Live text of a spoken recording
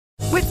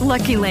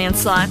Lucky Land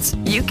Slots,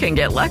 you can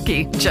get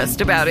lucky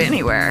just about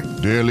anywhere.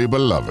 Dearly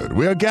beloved,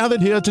 we are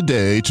gathered here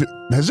today to...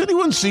 Has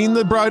anyone seen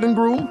the bride and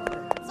groom?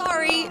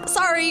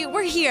 Sorry,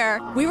 we're here.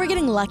 We were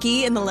getting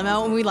lucky in the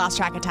limo and we lost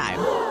track of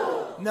time.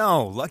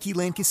 No, Lucky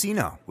Land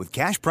Casino, with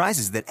cash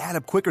prizes that add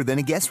up quicker than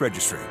a guest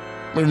registry.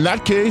 In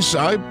that case,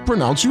 I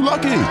pronounce you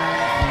lucky.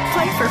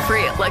 Play for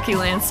free at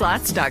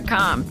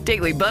LuckyLandSlots.com.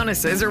 Daily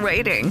bonuses are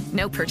waiting.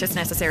 No purchase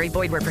necessary.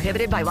 Void where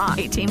prohibited by law.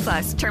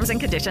 18+. Terms and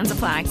conditions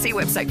apply. See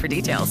website for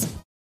details.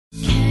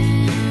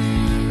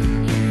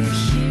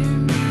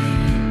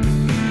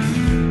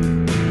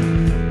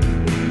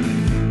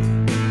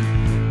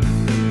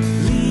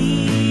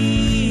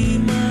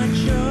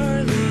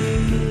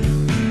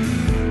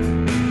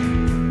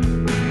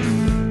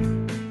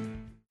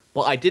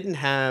 Well, I didn't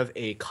have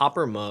a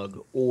copper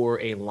mug or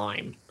a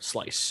lime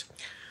slice.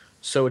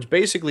 So it's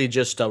basically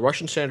just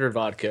Russian standard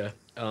vodka,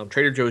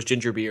 Trader Joe's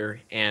ginger beer,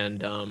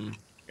 and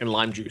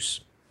lime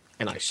juice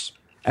and ice.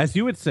 As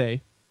you would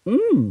say,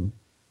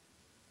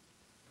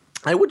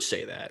 I would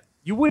say that.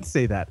 You would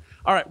say that.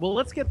 All right, well,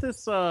 let's get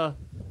this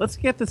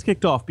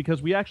kicked off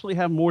because we actually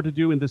have more to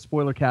do in this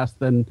spoiler cast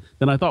than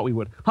I thought we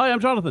would. Hi, I'm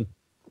Jonathan.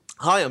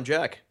 Hi, I'm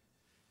Jack.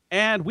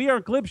 And we are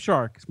Glib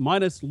Sharks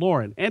minus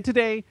Lauren. And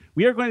today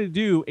we are going to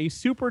do a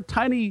super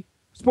tiny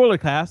spoiler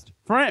cast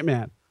for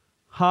Ant-Man.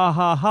 Ha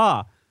ha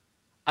ha.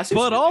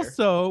 But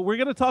also we're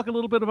going to talk a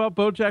little bit about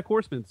Bojack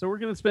Horseman. So we're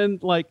going to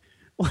spend like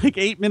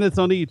 8 minutes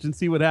on each and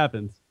see what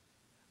happens.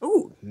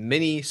 Ooh,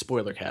 mini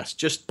spoiler cast,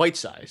 just bite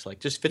size, like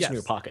just fits in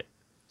your pocket.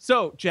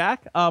 So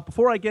Jack,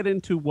 before I get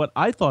into what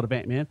I thought of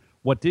Ant-Man,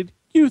 what did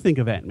you think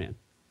of Ant-Man?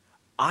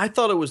 I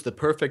thought it was the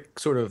perfect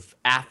sort of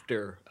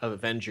after of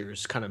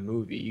Avengers kind of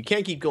movie. You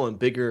can't keep going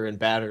bigger and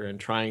badder and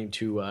trying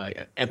to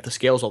amp the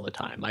scales all the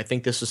time. I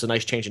think this is a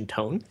nice change in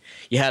tone.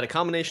 You had a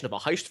combination of a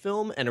heist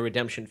film and a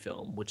redemption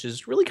film, which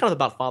is really kind of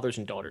about fathers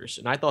and daughters.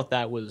 And I thought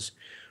that was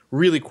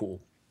really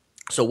cool.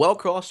 So well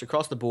crossed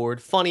across the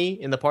board,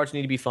 funny in the parts that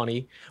need to be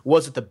funny.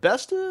 Was it the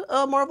best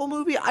Marvel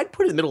movie? I'd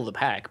put it in the middle of the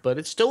pack, but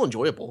it's still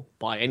enjoyable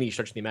by any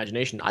stretch of the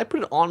imagination. I'd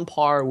put it on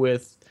par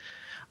with...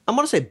 I'm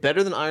going to say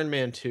better than Iron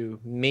Man 2,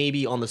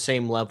 maybe on the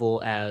same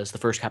level as the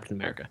first Captain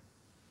America.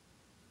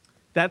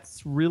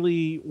 That's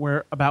really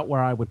where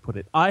I would put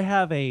it. I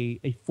have a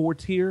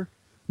 4-tier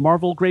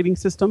Marvel grading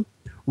system.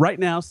 Right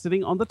now,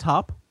 sitting on the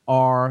top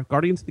are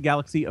Guardians of the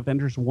Galaxy,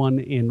 Avengers 1,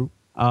 and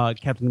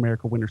Captain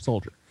America Winter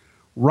Soldier.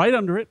 Right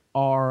under it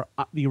are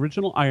the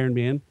original Iron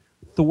Man,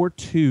 Thor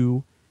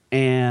 2,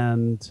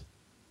 and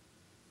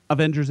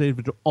Avengers Age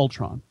of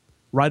Ultron.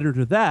 Right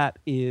under that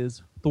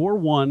is Thor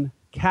 1,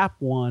 Cap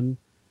 1,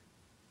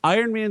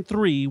 Iron Man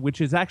 3, which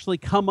has actually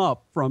come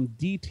up from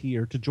D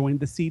tier to join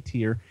the C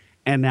tier,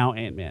 and now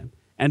Ant-Man.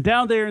 And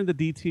down there in the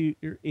D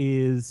tier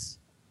is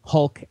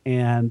Hulk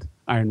and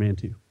Iron Man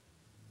 2.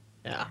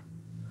 Yeah.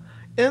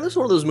 And this is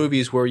one of those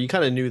movies where you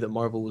kind of knew that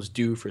Marvel was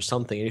due for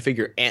something, and you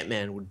figure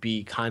Ant-Man would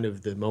be kind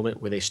of the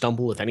moment where they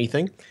stumble, if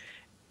anything.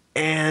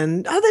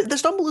 And the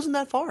stumble isn't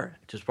that far,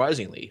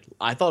 surprisingly.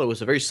 I thought it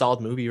was a very solid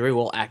movie, very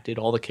well acted,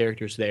 all the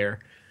characters there.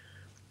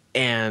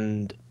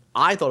 And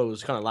I thought it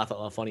was kind of laugh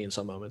out loud funny in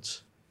some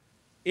moments.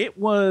 It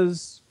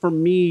was, for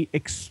me,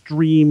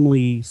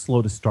 extremely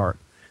slow to start.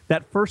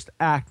 That first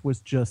act was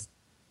just,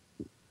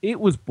 it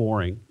was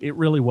boring. It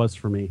really was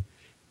for me.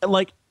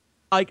 Like,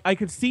 I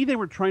could see they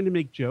were trying to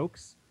make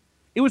jokes.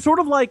 It was sort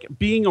of like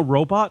being a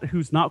robot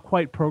who's not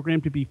quite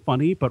programmed to be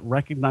funny, but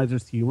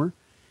recognizes humor.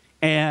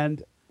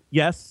 And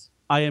yes,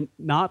 I am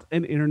not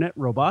an internet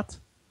robot.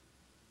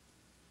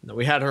 No,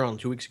 we had her on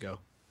 2 weeks ago.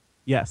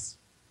 Yes.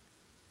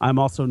 I'm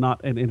also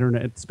not an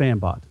internet spam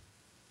bot.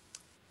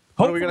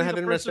 When are we going to have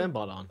internet spam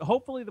bot on?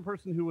 Hopefully the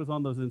person who was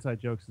on those inside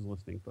jokes is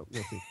listening, but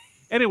we'll see.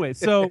 Anyway,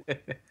 so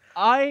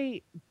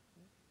I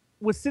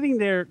was sitting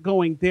there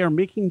going, they are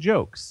making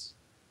jokes.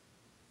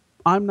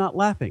 I'm not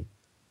laughing.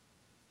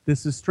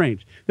 This is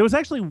strange. There was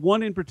actually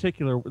one in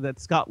particular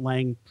that Scott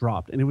Lang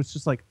dropped, and it was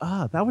just like,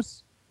 that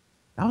was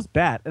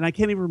bad, and I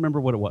can't even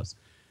remember what it was.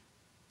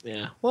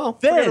 Yeah, well,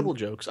 forgettable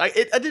jokes. I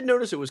did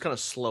notice it was kind of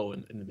slow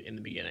in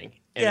the beginning,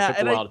 and it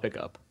took a while to pick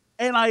up.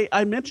 And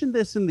I mentioned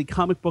this in the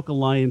Comic Book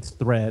Alliance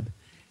thread,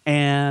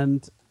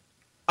 and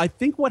I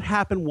think what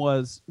happened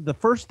was the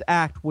first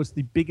act was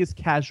the biggest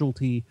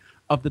casualty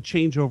of the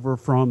changeover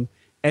from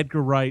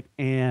Edgar Wright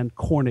and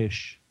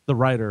Cornish, the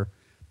writer,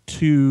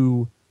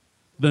 to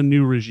the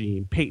new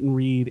regime, Peyton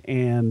Reed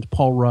and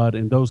Paul Rudd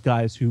and those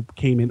guys who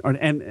came in,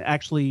 and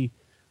actually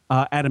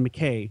Adam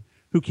McKay,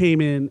 who came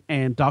in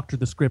and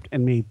doctored the script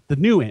and made the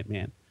new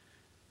Ant-Man.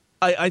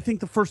 I think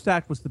the first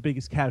act was the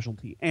biggest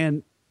casualty.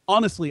 And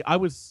honestly, I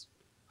was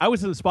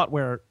in a spot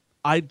where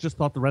I just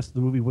thought the rest of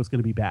the movie was going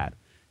to be bad.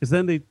 Because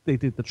then they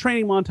did the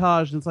training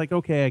montage, and it's like,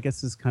 okay, I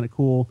guess this is kind of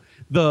cool.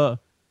 The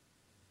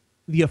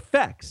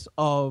effects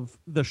of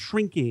the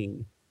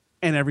shrinking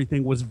and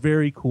everything was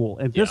very cool.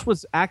 And this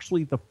was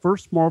actually the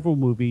first Marvel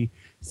movie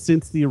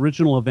since the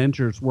original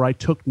Avengers where I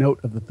took note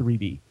of the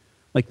 3D.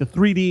 Like, the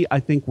 3D, I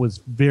think, was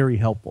very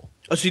helpful.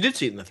 Oh, so you did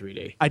see it in the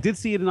 3D? I did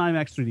see it in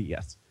IMAX 3D,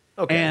 yes.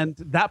 Okay. And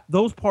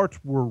those parts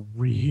were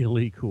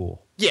really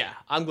cool. Yeah,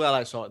 I'm glad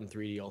I saw it in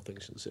 3D, all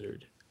things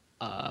considered.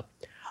 Let's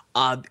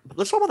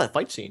talk about that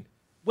fight scene.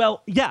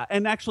 Well, yeah,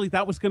 and actually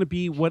that was going to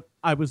be what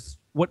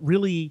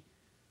really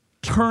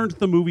turned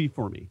the movie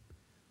for me,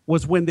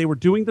 was when they were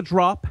doing the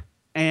drop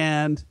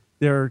and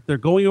they're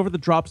going over the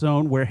drop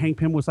zone where Hank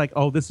Pym was like,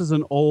 "Oh, this is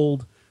an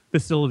old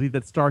facility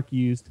that Stark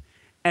used,"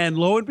 and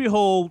lo and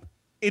behold,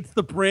 it's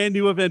the brand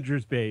new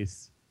Avengers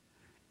base.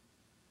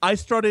 I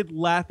started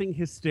laughing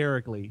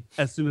hysterically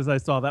as soon as I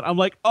saw that. I'm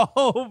like,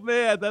 "Oh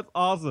man, that's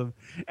awesome!"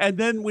 And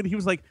then when he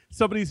was like,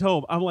 "Somebody's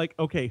home," I'm like,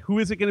 "Okay, who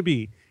is it going to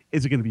be?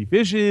 Is it going to be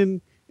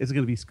Vision? Is it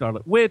going to be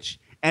Scarlet Witch?"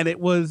 And it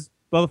was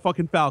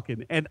motherfucking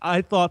Falcon. And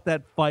I thought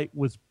that fight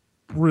was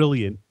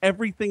brilliant.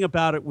 Everything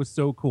about it was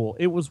so cool.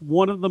 It was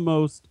one of the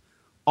most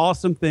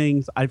awesome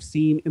things I've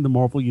seen in the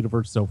Marvel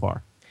Universe so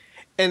far.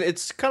 And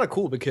it's kind of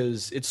cool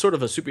because it's sort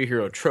of a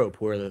superhero trope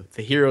where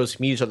the heroes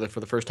meet each other for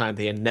the first time,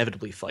 they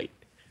inevitably fight.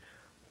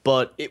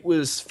 But it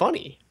was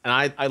funny.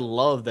 And I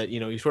love that,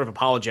 he's sort of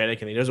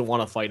apologetic and he doesn't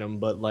want to fight him,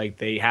 but like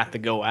they have to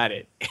go at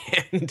it.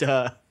 And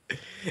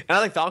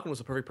I think Falcon was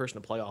the perfect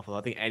person to play off of.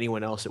 I think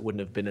anyone else, it wouldn't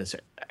have been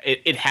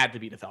it had to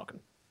be the Falcon.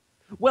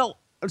 Well,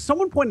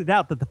 someone pointed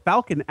out that the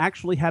Falcon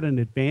actually had an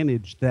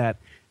advantage that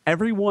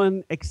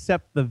everyone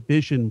except the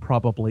Vision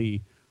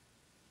probably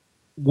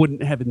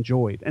wouldn't have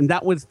enjoyed. And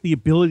that was the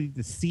ability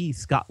to see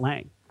Scott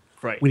Lang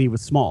when he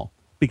was small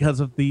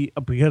because of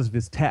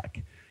his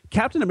tech.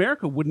 Captain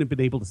America wouldn't have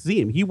been able to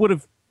see him. He would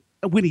have,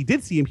 when he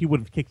did see him, he would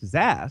have kicked his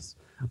ass.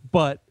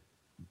 But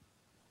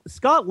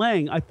Scott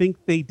Lang, I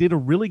think they did a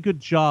really good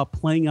job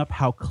playing up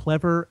how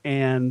clever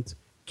and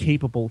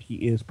capable he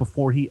is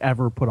before he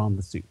ever put on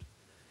the suit.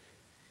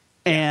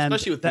 And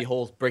especially with the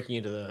whole breaking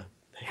into the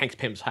Hank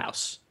Pym's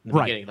house in the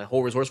beginning, the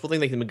whole resourceful thing,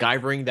 like the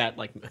MacGyvering that,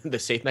 like the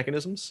safe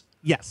mechanisms.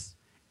 Yes.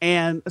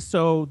 And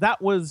so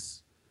that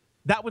was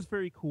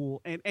very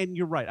cool. And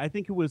you're right. I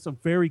think it was a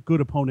very good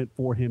opponent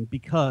for him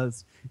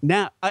because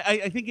now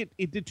I think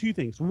it did two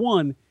things.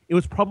 One, it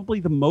was probably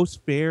the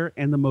most fair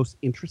and the most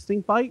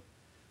interesting fight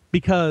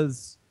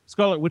because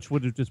Scarlet Witch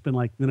would have just been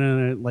like,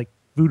 like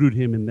voodooed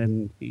him and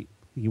then he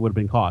would have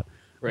been caught.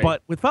 Right.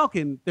 But with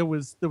Falcon, there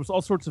was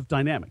all sorts of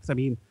dynamics. I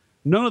mean,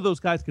 none of those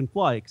guys can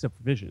fly except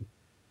for Vision.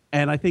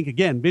 And I think,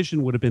 again,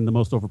 Vision would have been the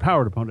most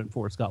overpowered opponent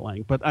for Scott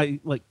Lang. But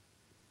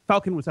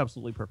Falcon was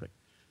absolutely perfect.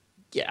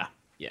 Yeah.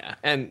 Yeah,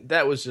 and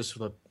that was just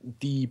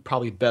the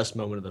probably best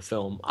moment of the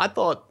film. I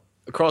thought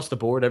across the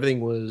board everything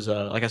was,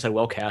 like I said,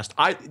 well cast.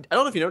 I don't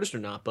know if you noticed or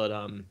not,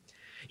 but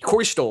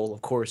Corey Stoll,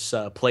 of course,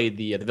 played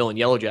the villain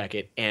Yellow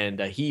Jacket,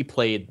 and he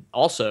played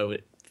also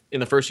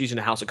in the first season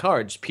of House of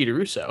Cards, Peter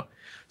Russo.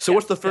 So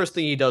what's the first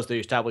thing he does to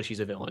establish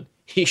he's a villain?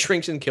 He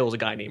shrinks and kills a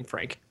guy named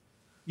Frank.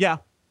 Yeah.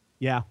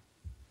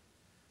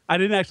 I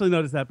didn't actually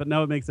notice that, but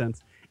no, it makes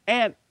sense.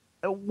 And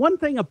one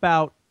thing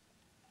about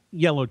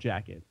Yellow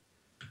Jacket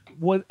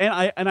was,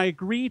 and I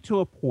agree to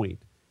a point,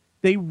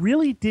 they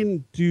really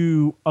didn't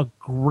do a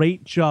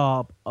great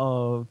job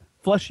of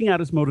fleshing out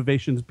his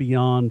motivations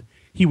beyond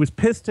he was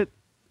pissed at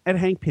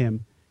Hank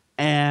Pym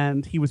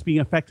and he was being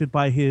affected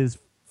by his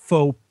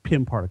faux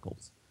Pym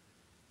particles.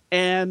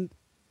 And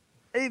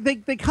they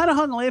kind of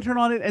hung a lantern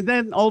on it, and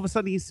then all of a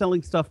sudden he's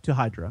selling stuff to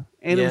Hydra.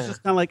 And it was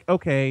just kind of like,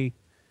 okay,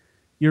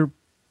 you're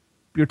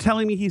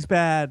telling me he's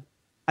bad.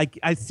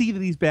 I see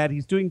that he's bad.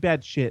 He's doing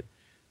bad shit.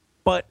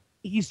 But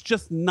he's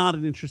just not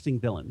an interesting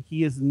villain.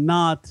 He is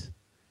not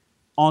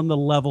on the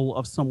level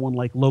of someone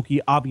like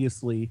Loki,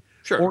 obviously.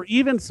 Sure. Or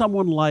even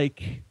someone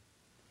like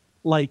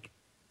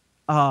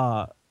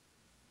Grillo?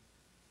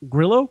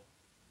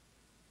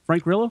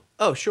 Frank Grillo?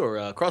 Oh,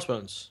 sure.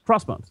 Crossbones.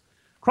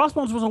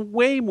 Crossbones was a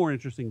way more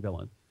interesting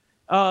villain.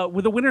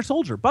 With the Winter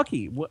Soldier,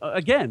 Bucky,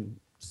 again,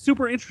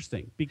 super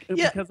interesting because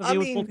he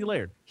was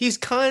multi-layered. He's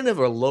kind of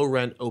a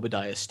low-rent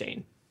Obadiah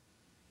Stane.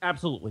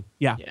 Absolutely.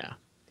 Yeah.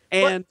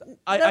 And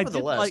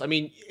nevertheless,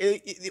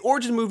 the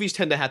origin movies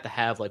tend to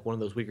have like one of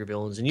those weaker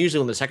villains, and usually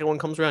when the second one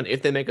comes around,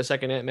 if they make a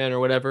second Ant-Man or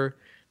whatever,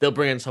 they'll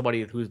bring in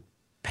somebody who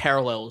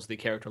parallels the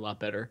character a lot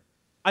better.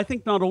 I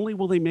think not only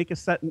will they make a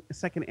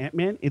second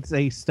Ant-Man, it's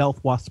a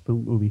stealth Wasp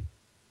movie.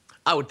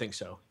 I would think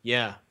so,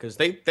 yeah, because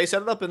they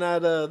set it up in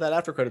that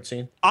after credit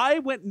scene. I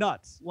went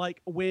nuts,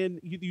 like when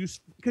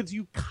because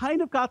you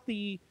kind of got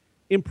the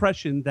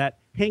impression that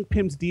Hank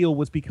Pym's deal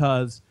was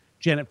because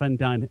Janet Von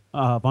Dyne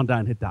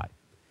had died.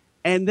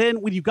 And then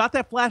when you got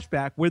that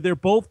flashback where they're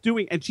both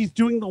doing, and she's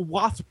doing the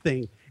Wasp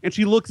thing, and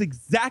she looks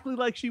exactly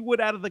like she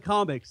would out of the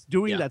comics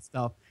doing that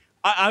stuff,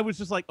 I was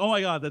just like, oh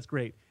my God, that's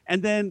great.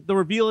 And then the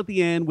reveal at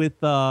the end with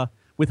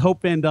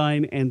Hope Van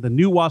Dyne and the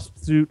new Wasp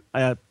suit,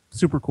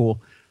 super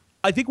cool.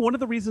 I think one of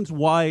the reasons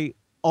why,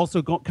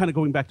 also kind of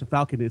going back to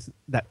Falcon, is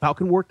that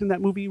Falcon worked in that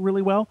movie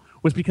really well,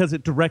 was because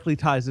it directly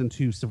ties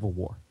into Civil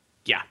War.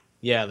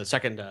 Yeah, the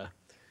second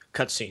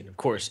cutscene, of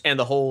course, and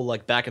the whole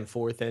like back and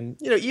forth,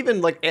 and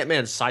even like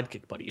Ant-Man's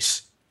sidekick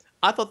buddies.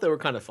 I thought they were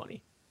kind of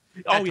funny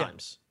at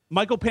times.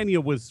 Michael Pena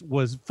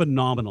was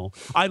phenomenal.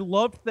 I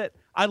loved that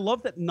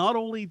not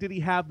only did he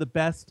have the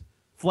best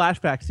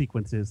flashback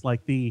sequences,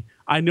 like the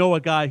I know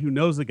a guy who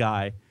knows a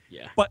guy,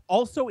 but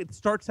also it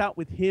starts out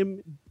with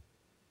him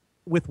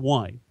with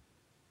wine,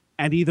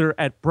 and either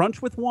at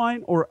brunch with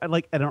wine or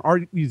like at an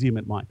art museum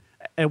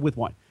with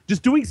wine.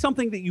 Just doing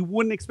something that you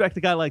wouldn't expect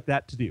a guy like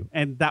that to do,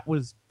 and that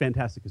was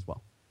fantastic as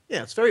well.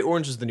 Yeah, it's very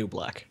Orange is the New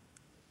Black.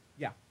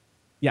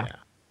 Yeah.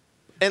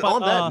 And But,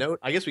 on that note,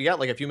 I guess we got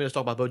like a few minutes to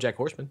talk about Bojack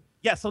Horseman.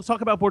 Yes, let's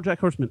talk about Bojack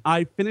Horseman.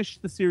 I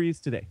finished the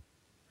series today.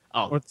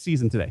 Oh, Or the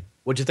season today.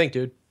 what'd you think,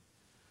 dude?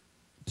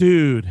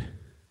 Dude,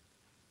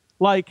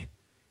 like,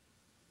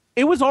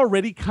 it was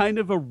already kind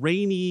of a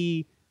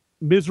rainy,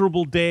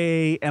 miserable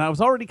day, and I was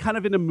already kind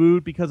of in a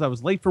mood because I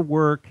was late for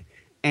work,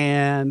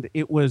 and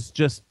it was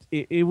just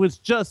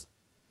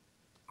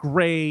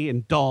gray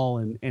and dull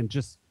and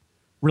just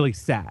really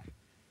sad.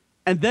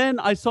 And then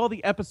I saw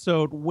the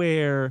episode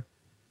where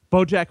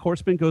Bojack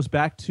Horseman goes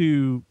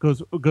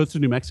to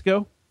New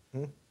Mexico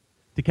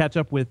to catch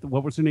up with,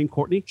 what was her name,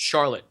 Courtney?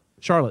 Charlotte,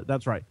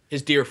 that's right.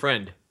 his dear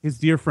friend. His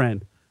dear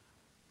friend.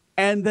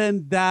 And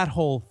then that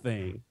whole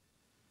thing.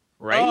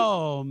 Right?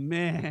 Oh,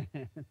 man.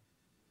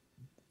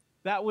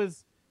 That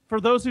was,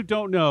 for those who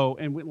don't know,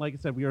 and like I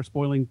said, we are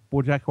spoiling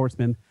Bojack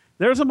Horseman.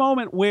 There's a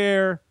moment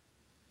where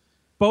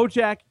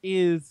Bojack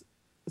is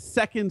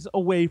seconds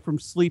away from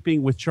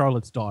sleeping with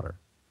Charlotte's daughter.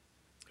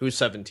 Who's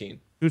 17.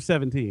 Who's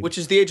 17. Which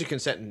is the age of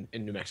consent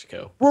in New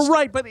Mexico. Well,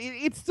 right, but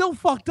it's still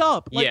fucked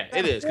up. Like, yeah,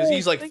 it is, because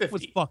he's like 50. It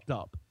was fucked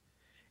up.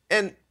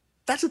 And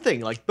that's the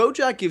thing. Like,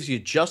 Bojack gives you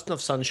just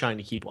enough sunshine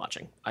to keep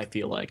watching, I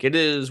feel like. It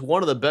is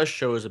one of the best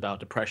shows about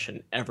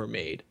depression ever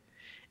made.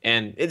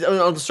 And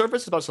on the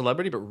surface, it's about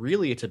celebrity, but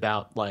really it's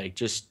about, like,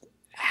 just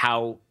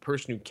how a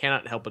person who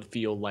cannot help but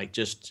feel, like,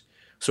 just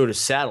sort of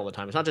sad all the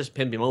time. It's not just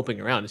him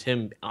moping around. It's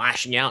him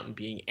lashing out and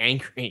being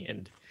angry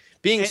and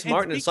being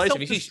smart and incisive.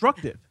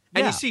 Self-destructive.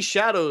 And you see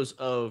shadows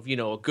of,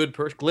 a good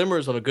person,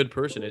 glimmers of a good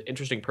person, an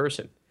interesting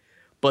person.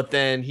 But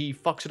then he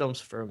fucks it up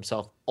for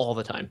himself all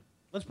the time.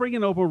 Let's bring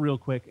in Obo real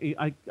quick.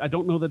 I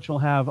don't know that she'll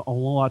have a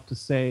lot to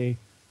say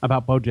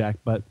about Bojack,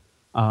 but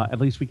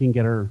at least we can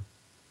get her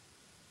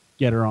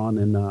on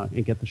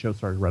and get the show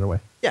started right away.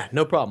 Yeah,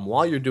 no problem.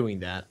 While you're doing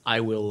that, I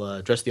will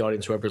address the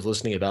audience, whoever's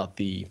listening, about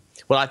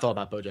what I thought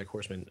about Bojack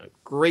Horseman. A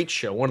great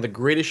show, one of the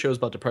greatest shows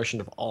about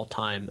depression of all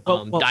time.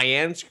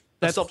 Diane's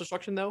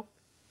self-destruction, though,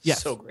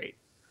 yes. So great.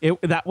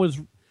 That was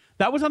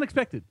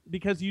unexpected,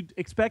 because you'd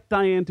expect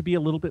Diane to be a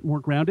little bit more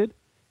grounded,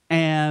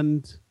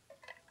 and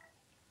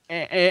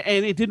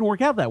it didn't work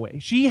out that way.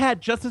 She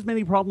had just as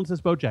many problems as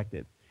Bojack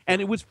did,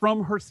 and it was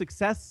from her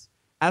success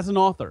as an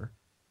author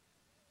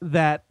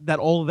that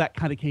all of that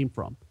kind of came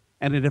from,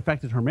 and it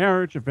affected her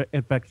marriage, it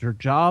affected her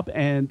job,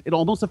 and it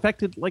almost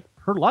affected like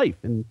her life,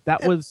 and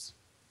that was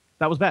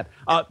bad.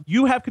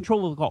 You have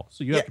control of the call,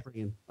 so you have to bring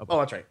in Obo. Oh,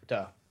 that's right.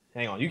 Duh.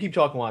 Hang on, you keep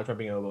talking while I try to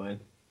bring Obo in.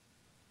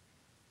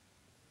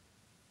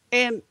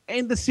 And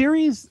the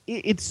series,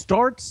 it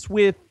starts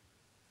with,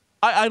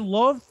 I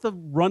love the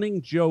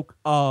running joke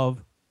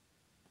of,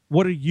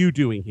 what are you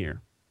doing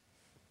here?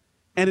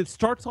 And it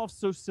starts off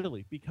so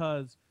silly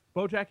because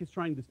Bojack is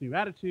trying this new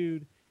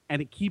attitude,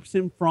 and it keeps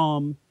him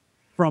from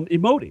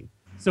emoting.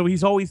 So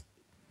he's always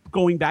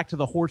going back to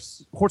the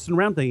horsing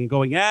around thing and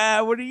going,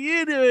 what are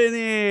you doing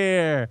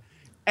here?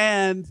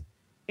 And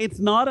it's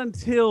not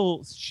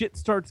until shit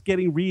starts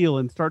getting real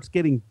and starts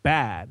getting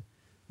bad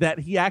that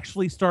he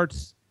actually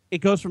starts. It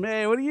goes from,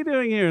 hey, what are you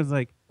doing here? It's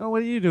like, oh,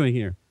 what are you doing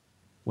here?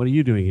 What are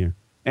you doing here?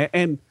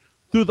 And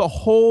through the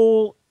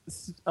whole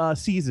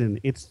season,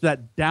 it's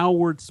that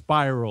downward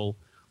spiral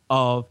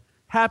of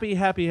happy,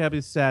 happy,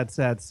 happy, sad,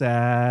 sad,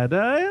 sad,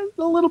 and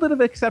a little bit of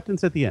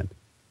acceptance at the end.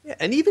 Yeah,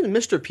 and even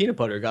Mr. Peanut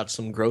Butter got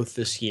some growth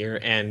this year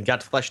and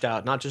got fleshed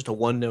out, not just a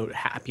one-note,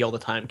 happy all the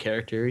time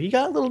character. He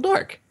got a little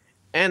dark,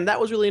 and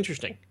that was really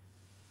interesting.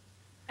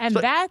 And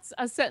that's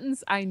a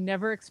sentence I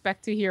never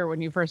expect to hear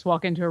when you first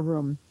walk into a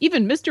room.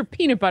 Even Mr.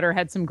 Peanut Butter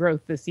had some growth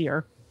this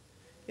year.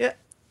 Yeah.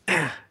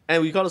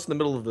 And we got us in the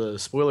middle of the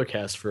spoiler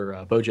cast for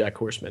Bojack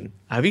Horseman.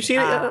 Have you seen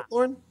it yet,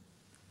 Lauren?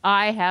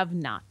 I have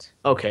not.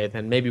 Okay,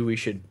 then maybe we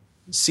should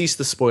cease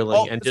the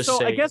spoiling and just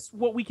say... I guess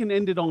what we can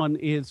end it on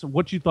is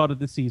what you thought of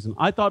the season.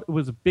 I thought it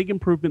was a big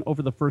improvement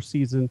over the first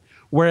season,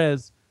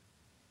 whereas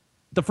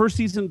the first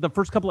season, the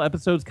first couple of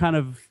episodes kind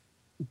of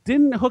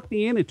didn't hook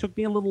me in. It took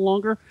me a little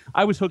longer.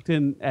 I was hooked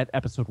in at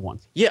episode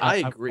 1. Yeah, I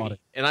agree.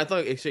 And I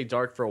thought it stayed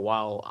dark for a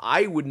while.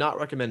 I would not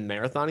recommend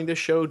marathoning this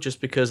show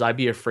just because I'd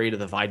be afraid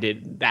of if I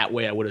did that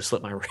way, I would have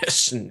slit my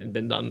wrists and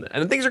been done.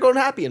 And things are going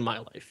happy in my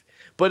life.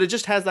 But it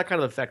just has that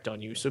kind of effect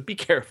on you. So be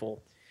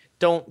careful.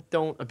 Don't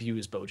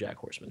abuse Bojack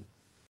Horseman.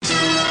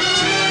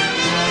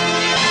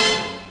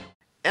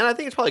 And I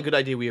think it's probably a good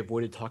idea we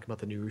avoided talking about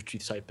the new Rooster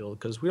Teeth site build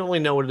because we don't really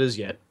know what it is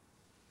yet.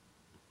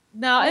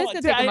 No, it's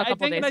going to take them a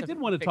couple days. I did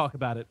want to talk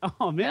about it.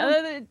 Oh,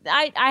 man.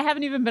 I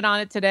haven't even been on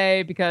it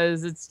today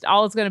because it's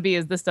going to be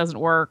is this doesn't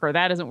work or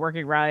that isn't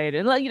working right.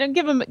 And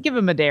give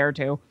them a day or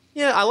two.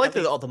 Yeah, I like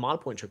the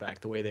mod points are back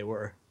the way they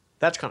were.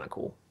 That's kind of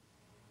cool.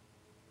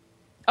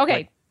 Okay.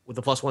 Like, with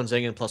the +1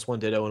 zing and +1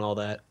 ditto and all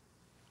that.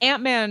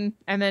 Ant-Man,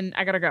 and then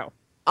I got to go.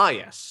 Ah,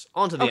 yes.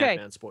 On to the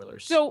Ant-Man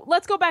spoilers. So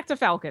let's go back to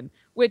Falcon,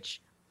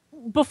 which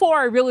before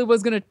I really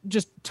was going to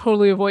just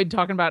totally avoid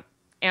talking about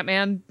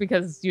Ant-Man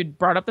because you'd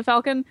brought up the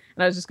Falcon,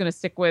 and I was just going to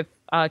stick with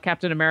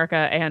Captain America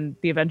and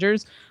the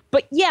Avengers.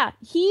 But yeah,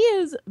 he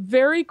is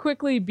very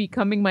quickly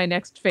becoming my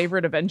next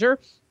favorite Avenger.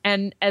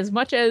 And as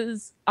much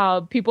as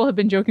people have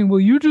been joking, well,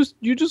 you just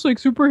like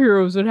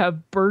superheroes that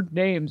have bird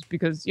names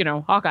because,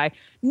 Hawkeye.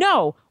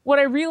 No, what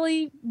I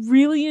really,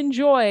 really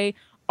enjoy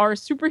are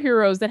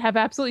superheroes that have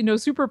absolutely no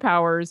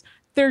superpowers.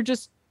 They're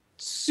just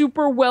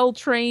super well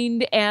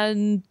trained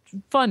and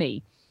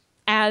funny.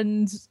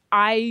 And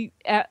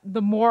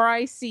the more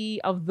I see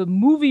of the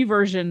movie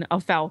version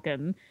of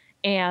Falcon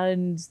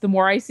and the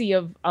more I see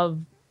of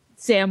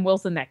Sam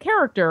Wilson, that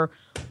character,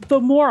 the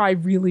more I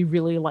really,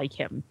 really like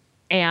him.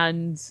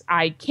 And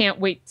I can't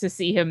wait to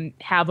see him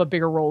have a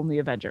bigger role in the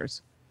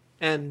Avengers.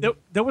 And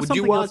there was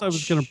something else I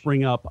was going to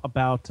bring up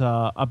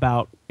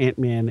about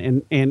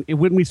Ant-Man, and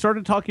when we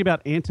started talking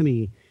about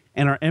Antony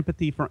and our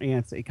empathy for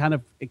ants, it kind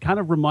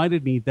of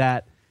reminded me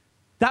that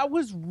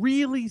was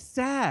really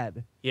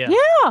sad. Yeah.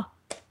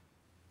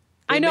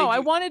 I know.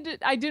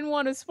 I didn't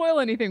want to spoil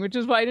anything, which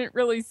is why I didn't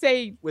really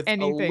say with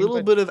anything. With a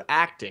little bit of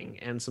acting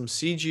and some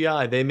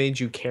CGI, they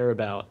made you care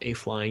about a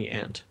flying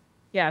ant.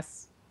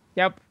 Yes.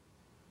 Yep.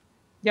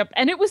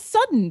 And it was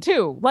sudden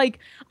too. Like,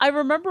 I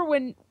remember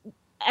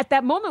at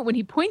that moment when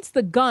he points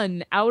the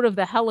gun out of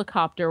the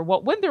helicopter,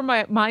 what went through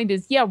my mind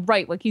is, yeah,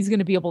 right. Like, he's going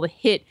to be able to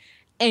hit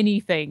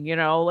anything,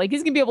 like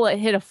he's going to be able to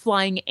hit a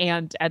flying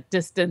ant at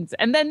distance.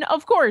 And then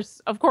of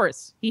course,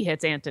 he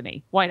hits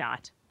Antony. Why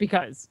not?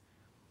 Because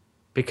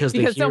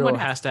the hero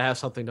has to have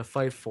something to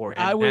fight for.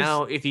 And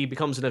now if he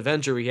becomes an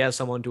Avenger, he has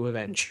someone to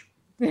avenge.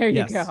 There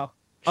you go.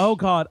 Oh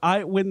God.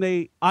 I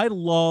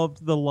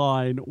loved the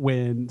line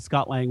when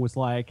Scott Lang was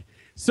like,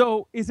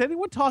 so is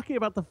anyone talking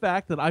about the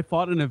fact that I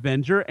fought an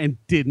Avenger and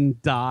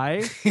didn't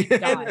die?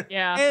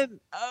 And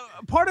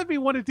part of me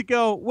wanted to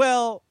go,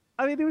 well,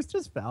 I mean, it was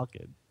just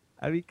Falcon.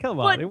 I mean, come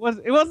on. It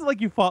wasn't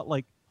like you fought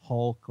like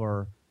Hulk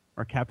or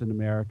Captain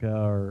America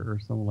or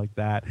something like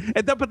that.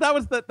 But that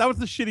was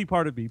the shitty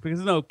part of me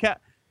because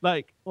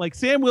like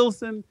Sam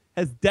Wilson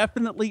has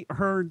definitely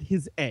earned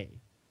his A.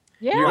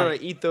 Yeah. You're gonna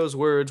eat those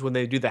words when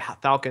they do the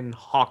Falcon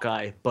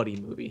Hawkeye buddy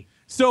movie.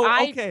 So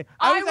okay,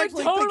 I would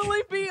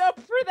totally be up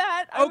for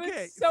that. I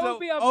would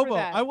be up for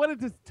that. I wanted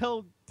to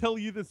tell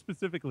you this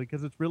specifically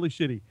because it's really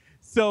shitty.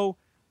 So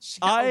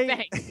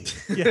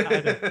thanks. Yeah, I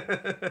know.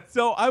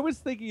 So I was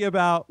thinking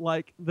about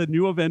like the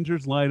new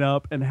Avengers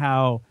lineup and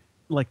how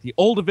like the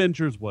old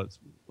Avengers was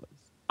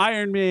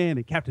Iron Man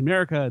and Captain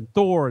America and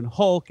Thor and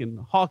Hulk and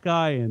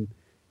Hawkeye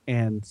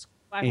and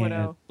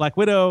Black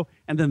Widow,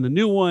 and then the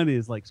new one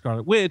is like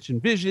Scarlet Witch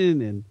and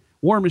Vision and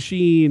War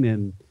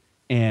Machine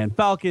and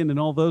Falcon and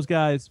all those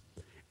guys.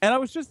 And I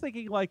was just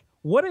thinking, like,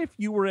 what if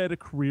you were at a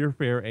career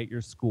fair at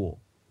your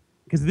school?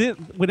 Because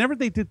whenever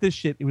they did this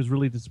shit, it was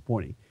really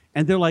disappointing.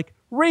 And they're like,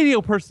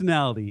 radio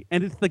personality.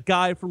 And it's the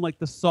guy from, like,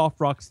 the soft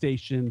rock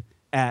station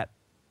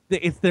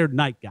it's their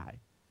night guy.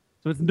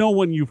 So it's no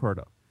one you've heard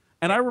of.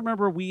 And I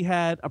remember we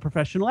had a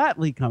professional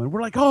athlete come in.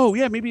 We're like, oh,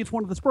 yeah, maybe it's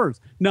one of the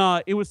Spurs. Nah,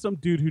 it was some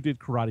dude who did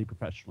karate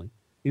professionally.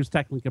 He was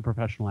technically a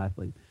professional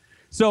athlete.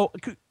 So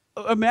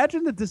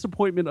imagine the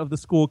disappointment of the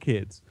school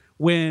kids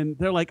when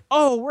they're like,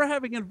 oh, we're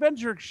having an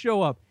Avenger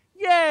show up.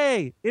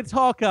 Yay, it's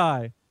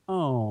Hawkeye.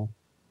 Oh.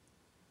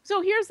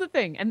 So here's the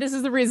thing, and this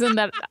is the reason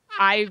that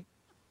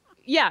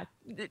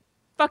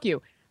fuck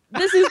you.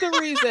 This is the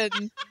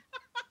reason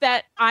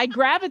that I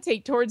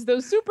gravitate towards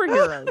those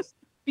superheroes.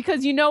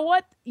 Because you know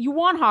what? You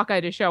want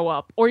Hawkeye to show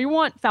up, or you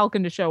want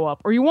Falcon to show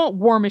up, or you want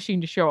War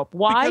Machine to show up.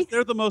 Why? Because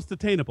they're the most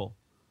attainable.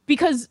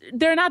 Because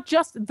they're not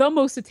just the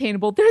most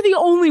attainable. They're the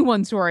only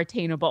ones who are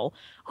attainable.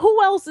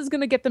 Who else is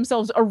going to get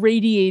themselves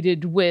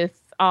irradiated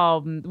with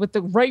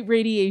the right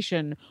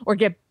radiation, or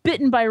get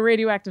bitten by a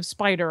radioactive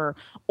spider,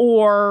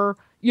 or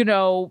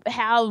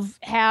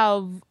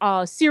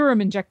have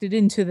serum injected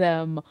into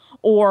them,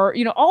 or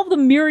all the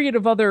myriad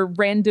of other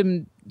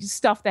random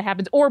stuff that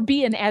happens, or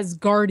be an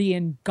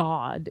Asgardian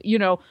god?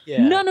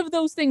 None of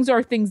those things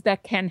are things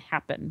that can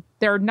happen.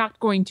 They're not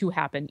going to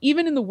happen.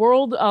 Even in the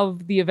world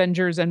of the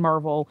Avengers and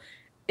Marvel,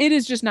 it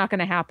is just not going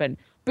to happen.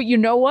 But you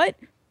know what?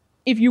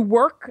 If you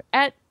work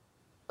at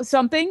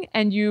something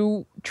and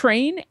you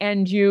train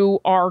and you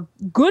are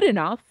good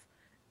enough,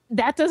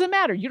 that doesn't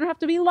matter. You don't have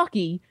to be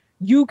lucky.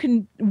 You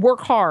can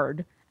work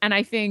hard. And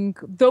I think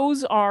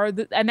those are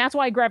and that's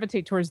why I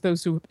gravitate towards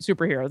those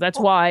superheroes. That's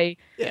why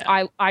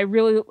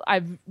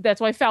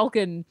that's why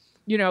Falcon,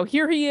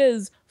 here he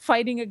is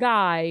fighting a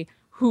guy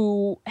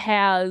who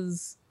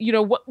has,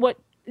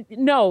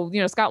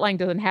 Scott Lang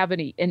doesn't have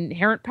any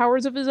inherent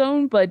powers of his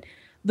own, but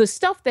the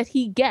stuff that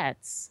he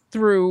gets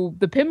through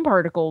the Pym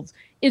particles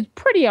is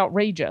pretty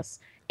outrageous.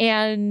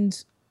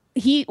 And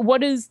what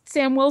does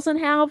Sam Wilson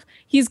have?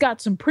 He's got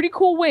some pretty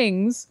cool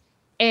wings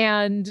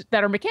and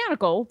that are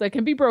mechanical, that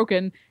can be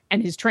broken,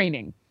 and his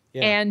training.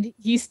 Yeah. And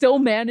he still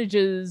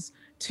manages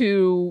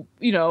to,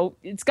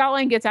 Scott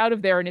Lang gets out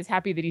of there and is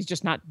happy that he's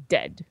just not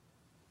dead.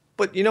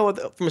 But you know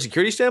what? From a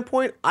security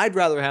standpoint, I'd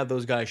rather have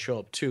those guys show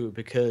up too,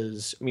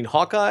 because,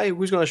 Hawkeye,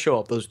 who's going to show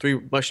up? Those three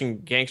Russian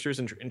gangsters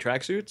in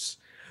tracksuits?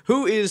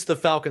 Who is the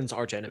Falcon's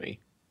archenemy?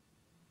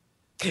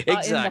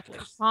 Exactly.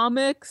 In the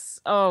comics,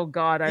 oh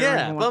god, I don't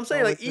even But want I'm to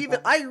saying, know like, this even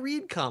about. I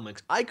read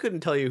comics. I couldn't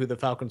tell you who the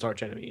Falcon's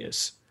archenemy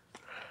is.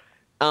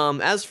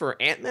 As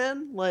for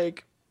Ant-Man,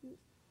 like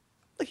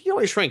he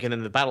always shrink, and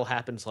then the battle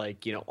happens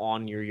like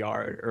on your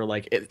yard or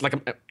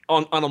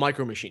on a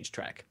Micro Machines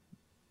track.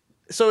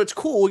 So it's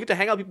cool. We get to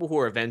hang out with people who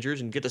are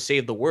Avengers and get to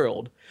save the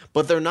world,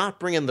 but they're not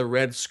bringing the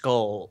Red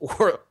Skull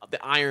or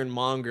the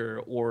Ironmonger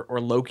or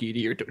Loki to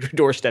your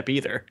doorstep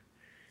either.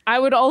 I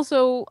would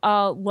also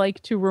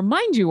like to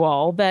remind you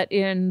all that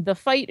in the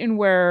fight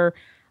in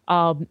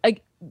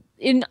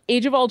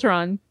Age of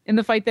Ultron, in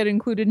the fight that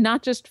included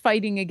not just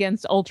fighting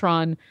against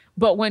Ultron,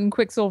 but when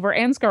Quicksilver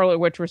and Scarlet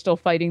Witch were still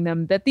fighting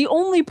them, that the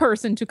only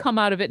person to come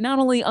out of it not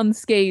only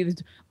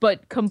unscathed,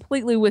 but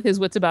completely with his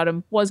wits about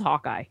him was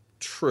Hawkeye.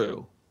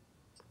 True.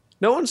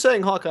 No one's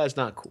saying Hawkeye's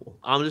not cool.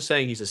 I'm just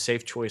saying he's a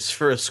safe choice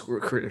for a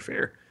career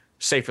fair.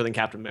 Safer than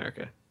Captain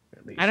America.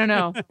 I don't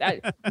know.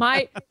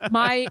 I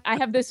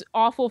have this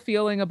awful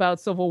feeling about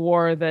Civil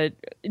War that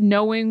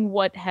knowing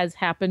what has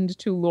happened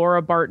to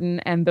Laura Barton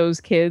and those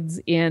kids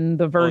in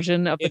the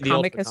version of the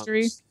comic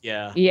history. Comics.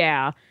 Yeah.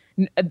 Yeah.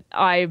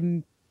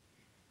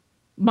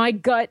 My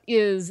gut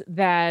is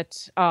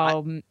that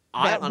When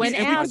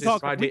Age of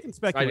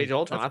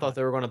Ultron, I thought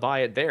they were going to buy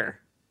it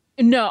there.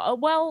 No,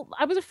 well,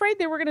 I was afraid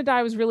they were going to die.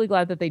 I was really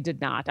glad that they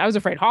did not. I was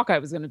afraid Hawkeye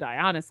was going to die,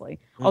 honestly.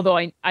 Although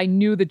I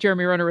knew that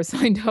Jeremy Renner was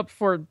signed up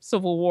for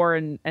Civil War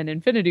and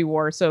Infinity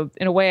War. So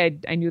in a way,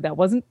 I knew that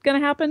wasn't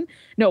going to happen.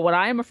 No, what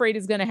I am afraid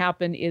is going to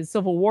happen is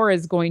Civil War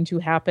is going to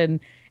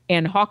happen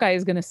and Hawkeye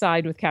is going to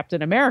side with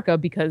Captain America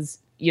because,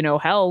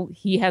 hell,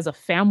 he has a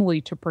family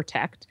to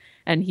protect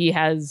and he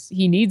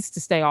needs to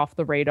stay off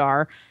the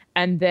radar.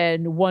 And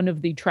then one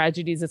of the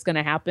tragedies that's going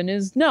to happen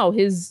is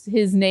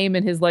his name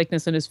and his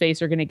likeness and his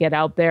face are going to get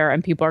out there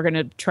and people are going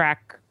to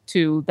track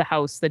to the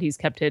house that he's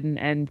kept hidden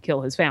and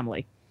kill his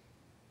family.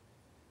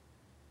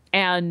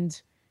 And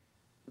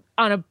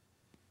on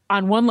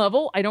one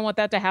level, I don't want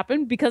that to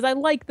happen because I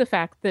like the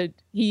fact that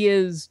he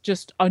is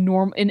just a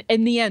normal,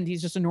 in the end,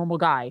 he's just a normal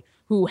guy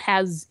who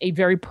has a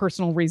very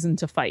personal reason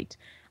to fight.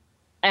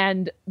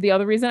 And the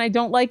other reason I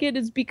don't like it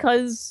is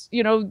because,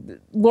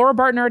 Laura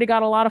Barton already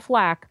got a lot of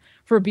flack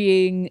for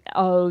being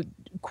quote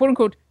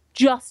unquote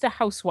just a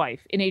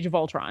housewife in Age of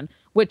Ultron,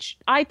 which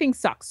I think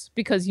sucks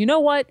because you know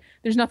what?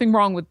 There's nothing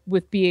wrong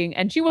with being,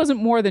 and she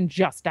wasn't more than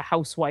just a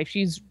housewife.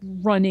 She's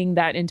running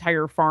that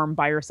entire farm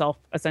by herself,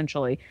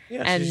 essentially.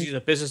 Yeah, and she's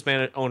a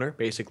businessman owner,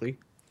 basically.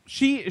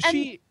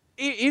 Even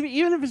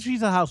if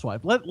she's a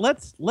housewife,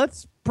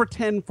 let's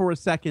pretend for a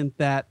second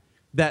that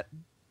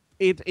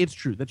it's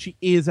true that she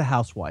is a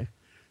housewife.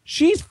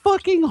 She's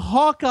fucking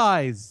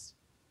Hawkeye's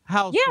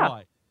housewife.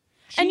 Yeah.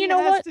 She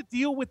has to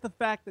deal with the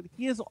fact that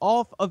he is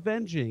off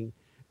avenging,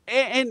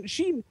 and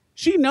she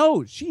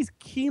knows, she's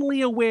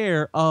keenly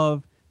aware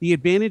of the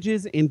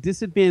advantages and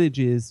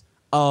disadvantages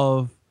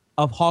of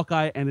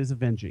Hawkeye and his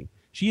avenging.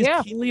 She is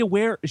keenly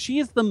aware. She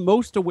is the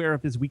most aware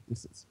of his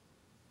weaknesses.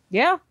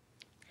 Yeah,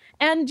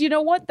 and you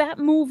know what? That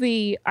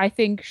movie, I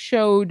think,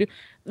 showed.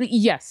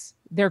 Yes,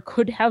 there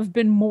could have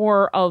been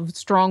more of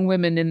strong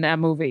women in that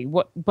movie.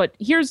 But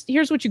here's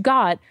what you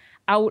got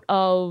out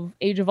of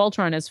Age of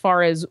Ultron as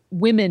far as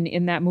women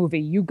in that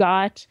movie. You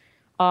got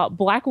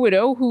Black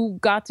Widow, who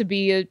got to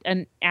be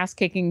an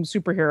ass-kicking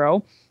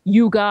superhero.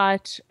 You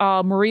got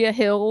Maria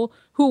Hill,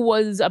 who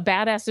was a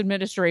badass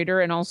administrator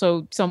and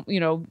also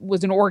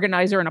was an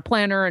organizer and a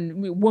planner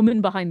and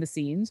woman behind the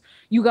scenes.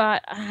 You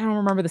got, I don't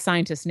remember the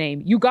scientist's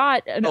name. You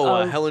got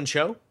Helen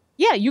Cho?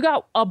 Yeah, you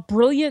got a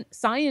brilliant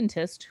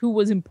scientist who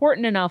was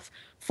important enough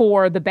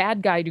for the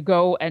bad guy to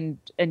go and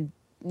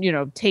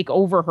take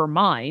over her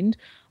mind.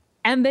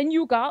 And then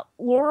you got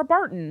Laura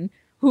Barton,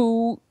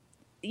 who,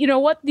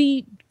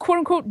 the quote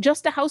unquote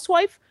just a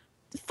housewife.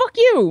 Fuck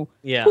you.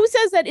 Yeah. Who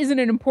says that isn't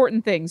an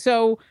important thing?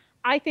 So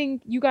I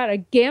think you got a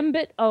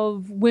gambit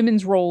of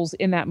women's roles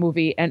in that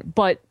movie,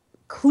 but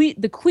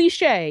the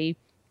cliche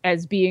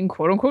as being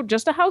quote unquote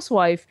just a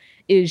housewife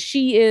is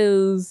she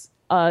is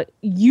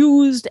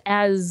used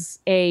as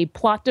a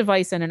plot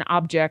device and an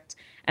object,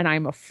 and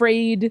I'm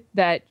afraid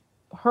that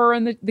her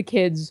and the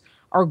kids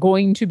are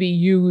going to be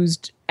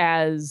used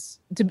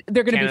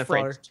they're going to be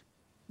fridged.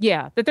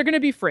 Yeah, that they're going to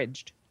be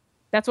fridged.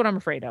 That's what I'm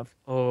afraid of.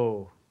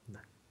 Oh,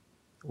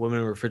 women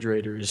in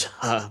refrigerators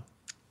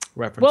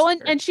reference. Well,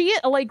 and she,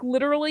 like,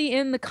 literally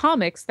in the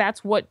comics,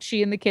 that's what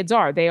she and the kids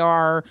are. They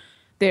are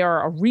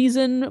a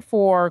reason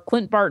for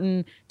Clint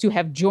Barton to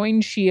have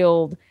joined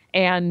S.H.I.E.L.D.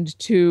 and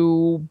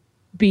to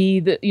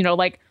be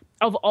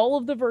of all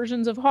of the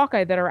versions of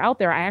Hawkeye that are out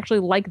there, I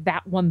actually like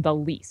that one the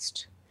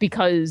least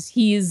because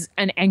he's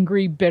an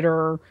angry,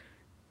 bitter,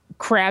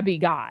 crabby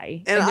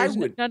guy, and there's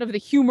none of the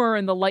humor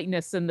and the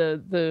lightness and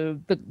the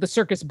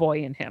circus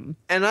boy in him.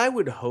 And I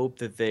would hope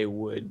that they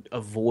would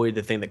avoid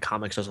the thing that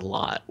comics does a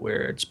lot,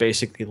 where it's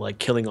basically like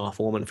killing off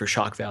a woman for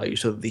shock value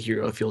so that the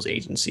hero feels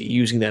agency,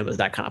 using them as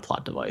that kind of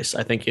plot device.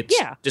 I think it's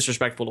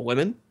disrespectful to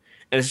women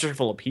and it's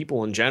disrespectful to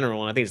people in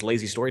general, and I think it's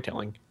lazy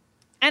storytelling.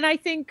 And I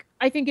think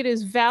it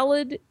is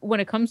valid when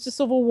it comes to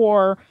Civil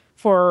War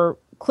for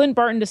Clint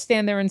Barton to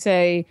stand there and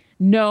say,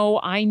 no,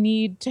 I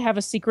need to have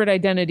a secret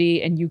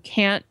identity and you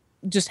can't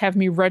just have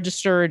me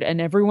registered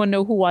and everyone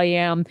know who I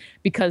am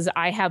because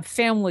I have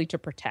family to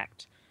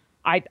protect.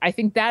 I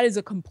think that is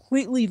a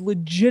completely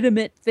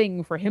legitimate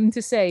thing for him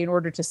to say in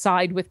order to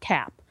side with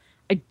Cap.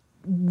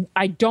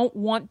 I don't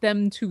want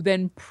them to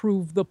then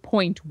prove the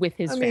point with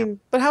his family.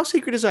 But how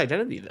secret is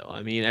identity, though?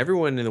 I mean,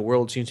 everyone in the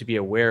world seems to be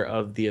aware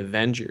of the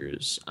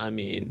Avengers. I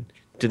mean,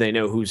 do they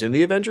know who's in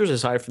the Avengers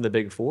aside from the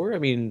big four? I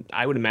mean,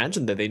 I would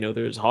imagine that they know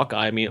there's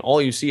Hawkeye. I mean,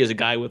 all you see is a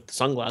guy with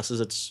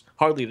sunglasses. It's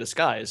hardly a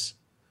disguise.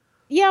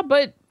 Yeah,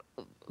 but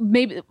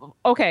maybe,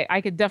 okay, I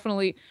could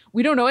definitely,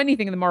 we don't know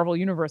anything in the Marvel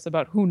Universe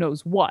about who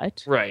knows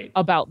what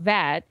about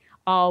that.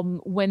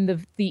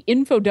 When the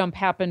info dump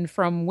happened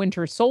from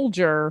Winter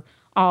Soldier,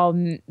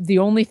 the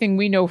only thing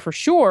we know for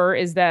sure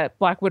is that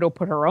Black Widow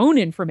put her own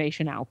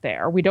information out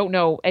there. We don't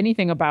know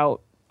anything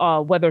about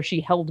whether she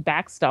held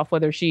back stuff,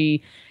 whether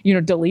she,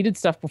 deleted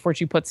stuff before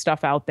she put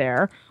stuff out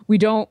there. We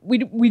don't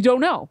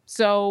know.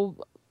 So,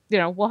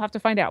 we'll have to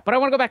find out. But I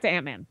want to go back to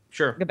Ant-Man.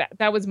 Sure.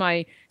 That was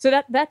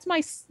that's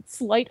my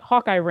slight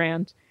Hawkeye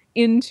rant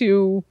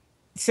into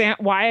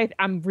why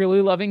I'm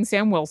really loving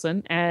Sam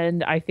Wilson,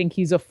 and I think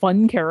he's a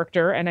fun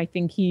character, and I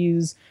think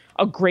he's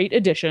a great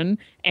addition.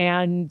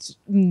 And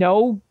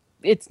no,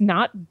 it's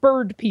not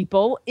bird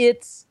people,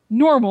 it's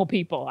normal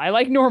people. I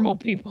like normal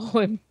people,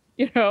 and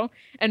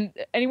and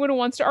anyone who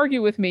wants to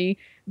argue with me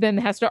then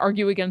has to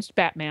argue against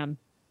Batman.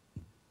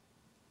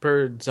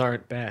 Birds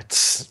aren't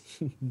bats.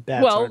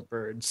 Bats aren't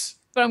birds.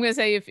 But I'm going to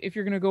say, if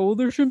you're going to go, well,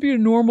 there shouldn't be a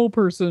normal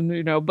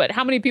person, but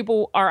how many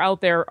people are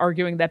out there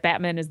arguing that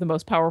Batman is the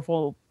most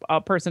powerful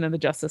person in the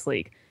Justice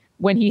League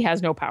when he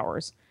has no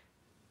powers?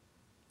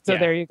 So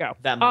there you go.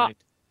 That might.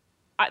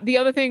 The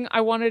other thing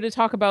I wanted to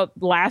talk about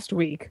last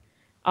week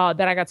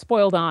that I got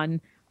spoiled on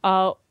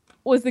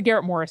was the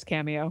Garrett Morris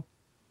cameo.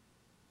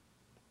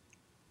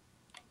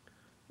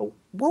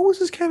 What was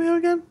his cameo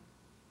again?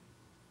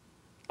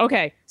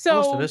 Okay, so I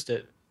must have missed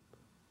it.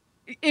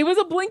 It was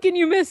a blink and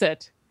you miss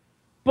it.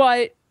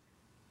 But,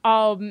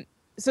 so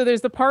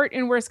there's the part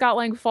in where Scott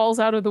Lang falls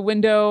out of the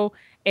window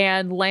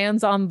and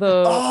lands on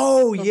the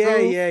roof,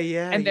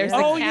 and there's the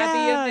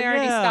cabbie in there,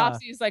 and he stops.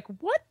 He's like,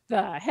 "What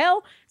the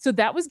hell?" So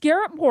that was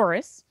Garrett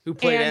Morris, who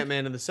played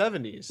Ant-Man in the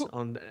 '70s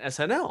on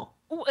SNL.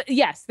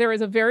 Yes, there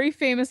is a very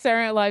famous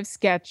Saturday Night Live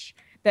sketch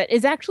that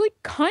is actually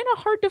kind of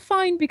hard to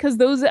find because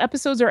those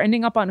episodes are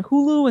ending up on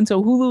Hulu, and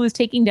so Hulu is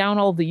taking down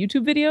all of the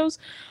YouTube videos.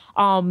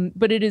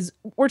 But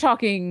we're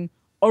talking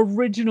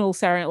original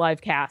Saturday Night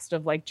Live cast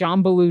of like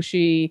John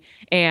Belushi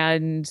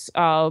and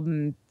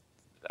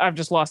I've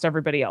just lost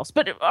everybody else,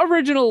 but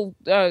original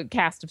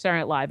cast of Saturday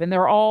Night Live, and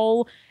they're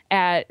all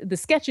at the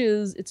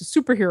sketches. It's a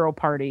superhero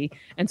party,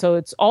 and so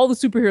it's all the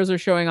superheroes are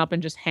showing up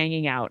and just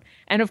hanging out.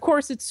 And of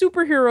course, it's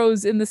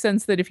superheroes in the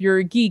sense that if you're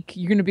a geek,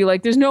 you're going to be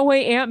like, "There's no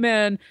way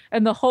Ant-Man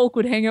and the Hulk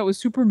would hang out with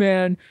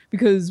Superman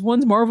because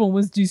one's Marvel and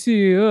one's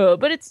DC."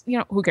 But it's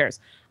who cares?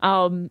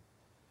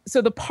 So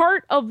the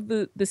part of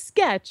the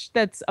sketch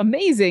that's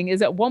amazing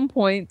is at one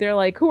point they're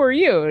like, "Who are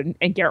you?"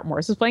 And Garrett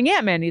Morris is playing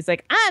Ant-Man. He's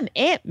like, "I'm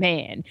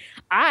Ant-Man.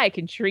 I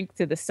can shrink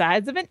to the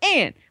size of an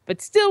ant,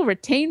 but still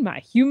retain my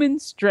human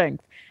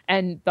strength."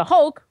 And the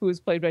Hulk, who is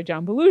played by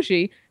John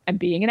Belushi, and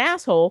being an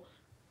asshole,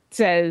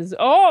 says,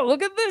 "Oh,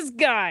 look at this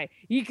guy.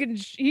 He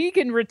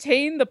can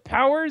retain the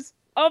powers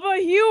of a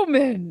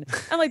human."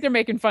 And like they're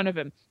making fun of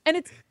him. And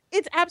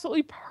it's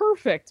absolutely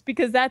perfect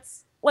because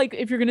that's like,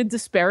 if you're going to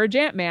disparage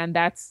Ant-Man,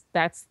 that's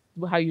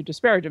how you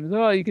disparage him.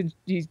 Oh,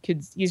 he's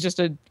just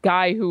a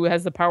guy who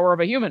has the power of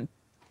a human.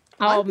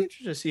 I'd be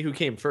interested to see who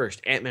came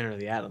first, Ant-Man or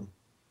the Atom.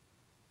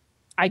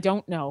 I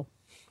don't know.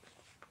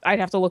 I'd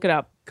have to look it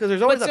up. Because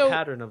there's always a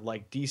pattern of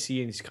like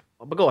DC and...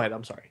 But go ahead,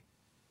 I'm sorry.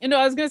 I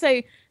was going to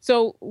say,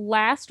 so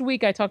last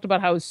week I talked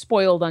about how I was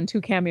spoiled on 2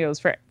 cameos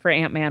for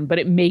Ant-Man, but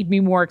it made me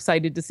more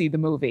excited to see the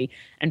movie.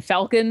 And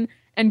Falcon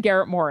and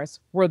Garrett Morris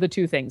were the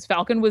 2 things.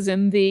 Falcon was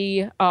in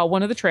the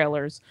one of the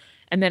trailers.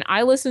 And then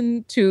I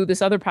listened to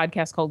this other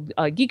podcast called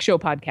Geek Show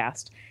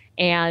Podcast.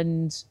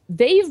 And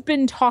they've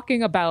been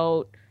talking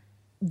about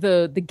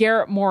the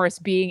Garrett Morris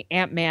being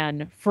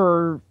Ant-Man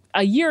for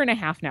a year and a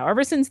half now,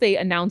 ever since they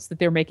announced that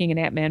they're making an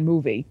Ant-Man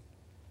movie.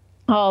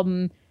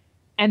 And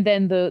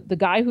then the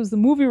guy who's the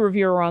movie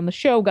reviewer on the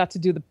show got to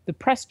do the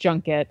press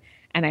junket.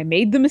 And I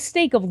made the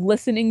mistake of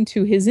listening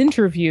to his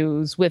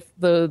interviews with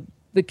the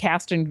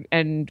cast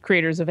and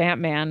creators of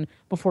Ant-Man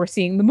before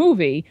seeing the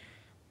movie.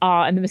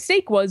 And the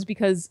mistake was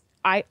because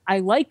I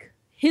like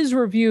his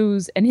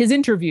reviews and his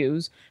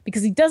interviews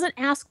because he doesn't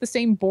ask the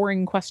same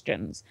boring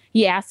questions.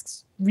 He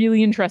asks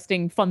really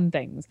interesting, fun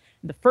things.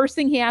 And the first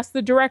thing he asked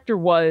the director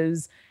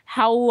was,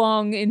 "How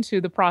long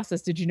into the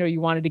process did you know you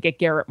wanted to get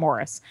Garrett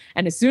Morris?"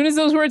 And as soon as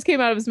those words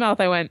came out of his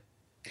mouth, I went,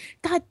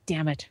 "God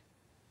damn it."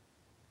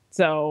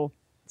 So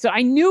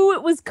I knew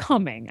it was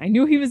coming. I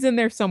knew he was in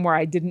there somewhere.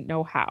 I didn't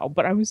know how,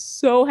 but I was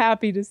so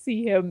happy to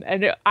see him.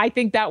 And I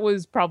think that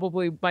was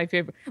probably my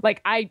favorite.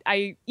 Like,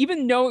 I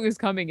even know it was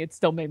coming, it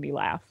still made me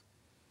laugh.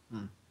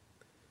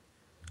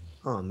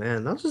 Oh,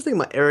 man. I was just thinking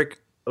about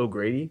Eric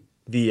O'Grady,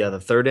 the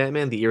third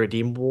Ant-Man, the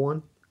irredeemable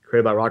one,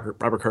 created by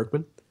Robert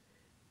Kirkman.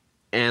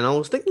 And I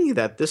was thinking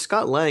that this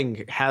Scott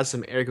Lang has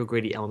some Eric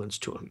O'Grady elements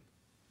to him.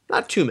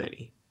 Not too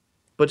many,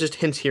 but just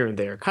hints here and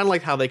there. Kind of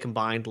like how they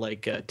combined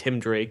like Tim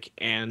Drake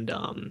and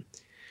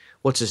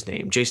what's his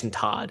name, Jason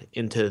Todd,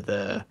 into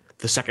the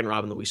second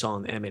Robin that we saw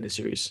in the animated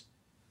series.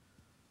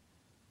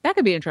 That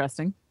could be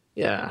interesting.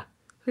 Yeah,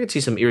 I could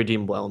see some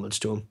irredeemable elements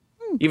to him.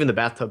 Even the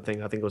bathtub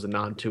thing, I think, was a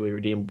nod to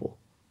irredeemable.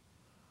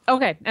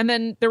 Okay, and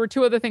then there were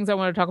two other things I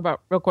want to talk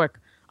about real quick.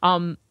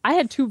 I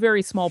had two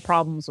very small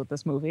problems with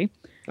this movie.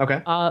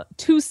 Okay.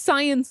 Two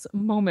science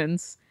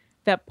moments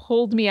that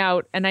pulled me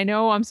out, and I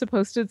know I'm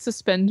supposed to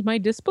suspend my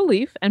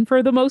disbelief, and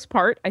for the most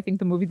part, I think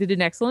the movie did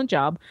an excellent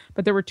job.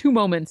 But there were two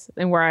moments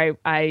in where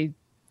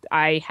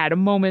I had a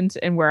moment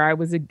and where I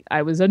was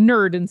a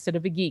nerd instead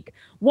of a geek.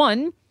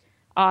 One,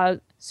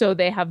 so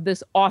they have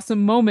this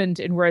awesome moment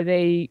in where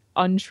they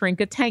unshrink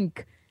a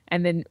tank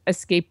and then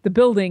escape the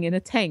building in a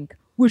tank,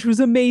 which was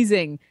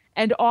amazing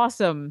and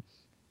awesome.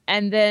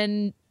 And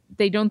then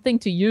they don't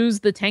think to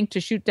use the tank to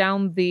shoot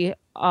down the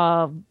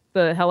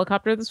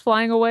helicopter that's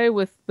flying away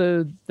with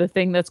the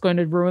thing that's going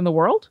to ruin the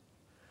world.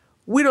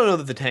 We don't know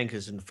that the tank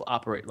is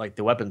operate like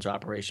the weapons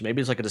operation.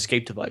 Maybe it's like an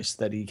escape device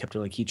that he kept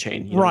on a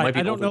keychain. Right.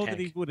 I don't know that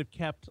he would have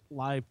kept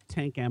live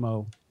tank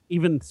ammo,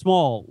 even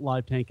small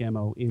live tank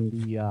ammo,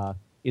 on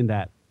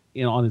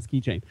his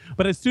keychain.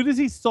 But as soon as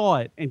he saw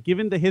it, and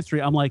given the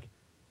history, I'm like,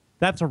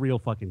 that's a real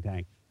fucking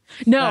tank.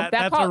 No,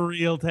 that's a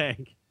real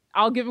tank.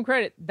 I'll give him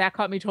credit. That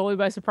caught me totally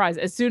by surprise.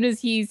 As soon as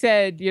he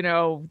said,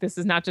 this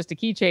is not just a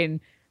keychain,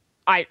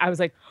 I was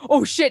like,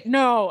 oh shit,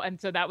 no.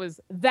 And so that was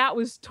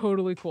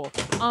totally cool.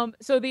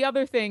 So the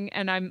other thing,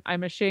 and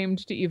I'm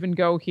ashamed to even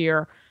go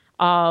here,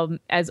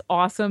 as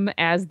awesome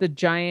as the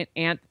giant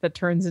ant that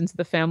turns into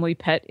the family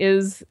pet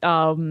is,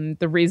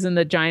 the reason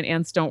that giant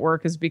ants don't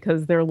work is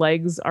because their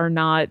legs are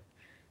not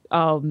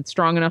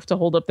strong enough to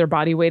hold up their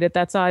body weight at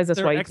that size. That's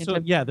their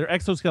why their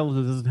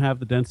exoskeleton doesn't have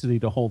the density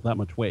to hold that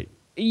much weight.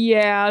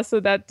 Yeah, so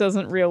that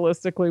doesn't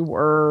realistically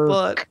work.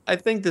 But I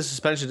think the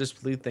suspension of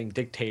disbelief thing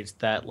dictates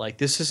that, like,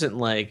 this isn't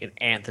like an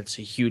ant that's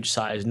a huge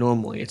size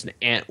normally. It's an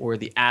ant where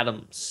the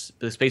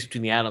space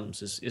between the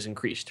atoms is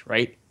increased,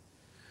 right?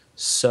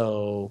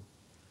 So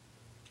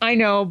I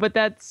know, but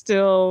that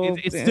still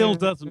it still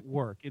doesn't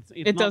work.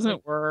 It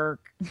doesn't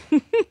work.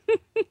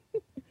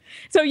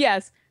 So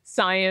yes,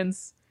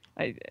 science.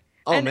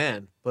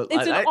 Man, but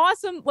it's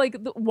awesome, like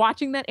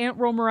watching that ant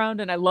roam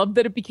around, and I love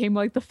that it became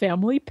like the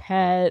family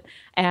pet,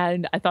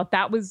 and I thought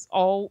that was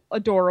all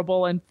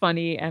adorable and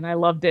funny, and I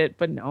loved it.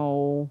 But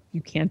no,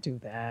 you can't do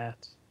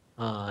that.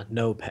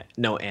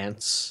 No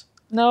ants.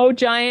 No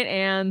giant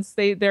ants.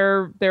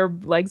 Their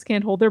legs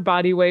can't hold their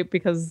body weight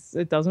because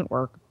it doesn't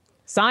work.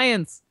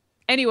 Science.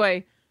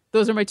 Anyway,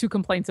 those are my two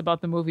complaints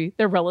about the movie.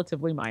 They're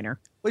relatively minor.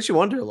 Makes you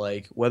wonder,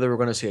 like, whether we're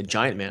going to see a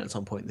giant man at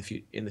some point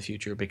in the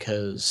future,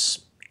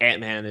 because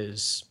Ant-Man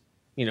is,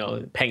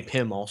 Hank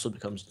Pym also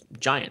becomes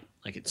giant,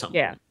 like at some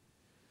point.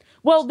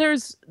 Well,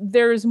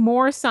 there's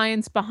more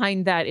science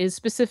behind that, is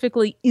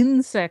specifically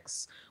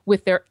insects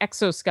with their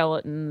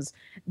exoskeletons,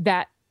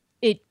 that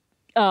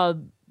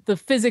the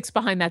physics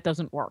behind that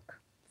doesn't work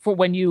for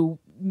when you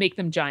make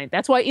them giant.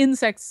 That's why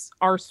insects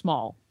are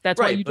small. That's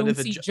why you don't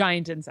see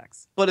giant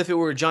insects. But if it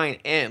were a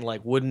giant ant,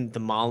 like, wouldn't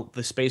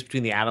the space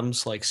between the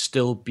atoms, like,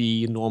 still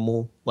be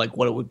normal, like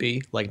what it would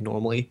be, like,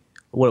 normally?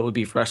 What it would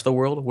be for the rest of the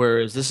world,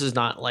 whereas this is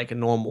not like a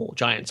normal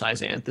giant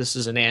size ant. This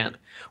is an ant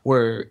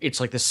where it's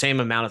like the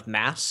same amount of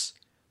mass,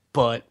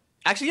 but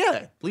actually,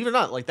 yeah, believe it or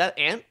not, like that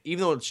ant,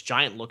 even though it's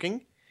giant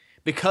looking,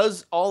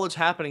 because all that's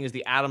happening is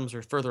the atoms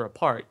are further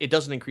apart, it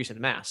doesn't increase in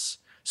mass,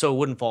 so it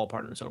wouldn't fall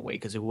apart in its own weight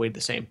because it weighed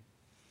the same.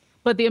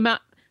 But the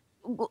amount,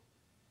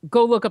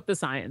 go look up the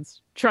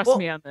science. Trust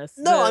me on this.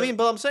 No,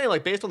 but I'm saying,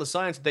 like, based on the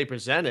science that they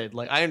presented,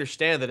 like, I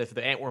understand that if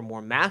the ant were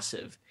more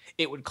massive,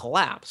 it would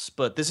collapse,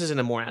 but this isn't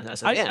a more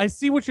massive ant. I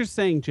see what you're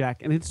saying,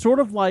 Jack, and it's sort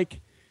of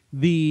like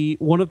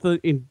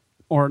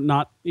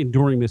not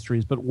Enduring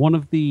Mysteries, but one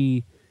of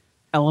the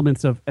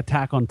elements of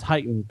Attack on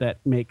Titan that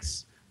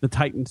makes the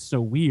Titans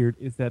so weird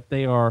is that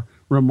they are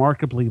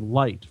remarkably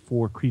light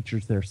for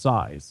creatures their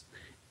size.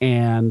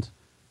 And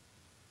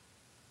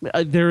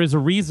there is a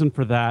reason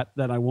for that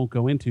I won't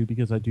go into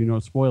because I do know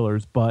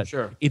spoilers, but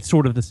sure. It's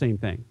sort of the same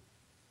thing.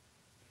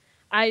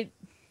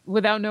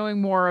 Without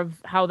knowing more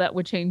of how that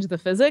would change the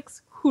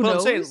physics, who knows?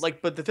 I'm saying,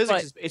 like, but the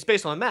physics it's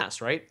based on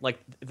mass, right? Like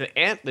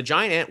the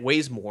giant ant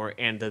weighs more,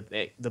 and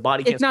the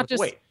body can't support the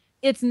weight.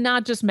 It's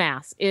not just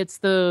mass. It's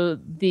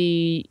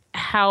the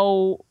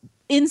how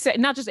insect,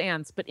 not just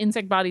ants, but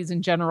insect bodies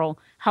in general,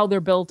 how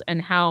they're built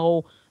and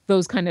how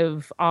those kind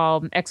of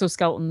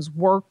exoskeletons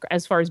work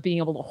as far as being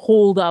able to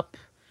hold up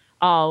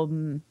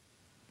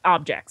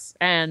objects.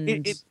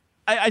 And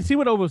I see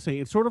what Obo's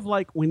saying. It's sort of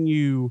like when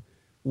you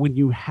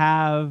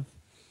have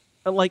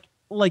like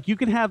you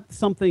can have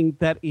something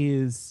that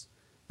is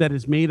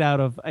made out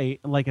of a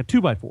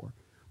 2x4,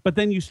 but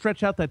then you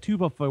stretch out that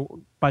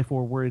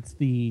 2x4 where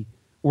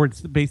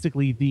it's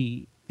basically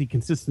the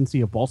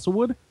consistency of balsa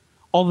wood.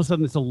 All of a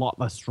sudden, it's a lot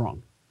less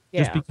strong.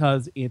 just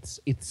because it's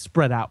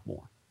spread out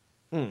more.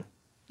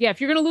 Yeah, if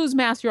you're going to lose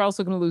mass, you're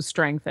also going to lose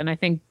strength, and I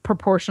think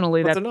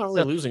proportionally But they're not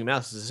really losing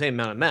mass. It's the same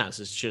amount of mass.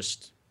 It's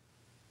just.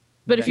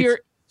 But if you're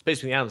space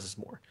between the atoms is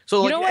more.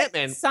 So like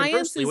Ant-Man,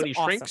 conversely, when he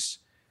shrinks.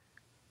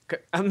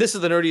 This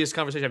is the nerdiest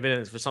conversation I've been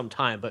in for some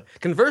time, but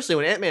conversely,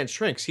 when Ant-Man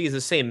shrinks, he's the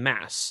same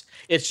mass.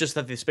 It's just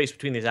that the space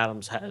between these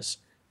atoms has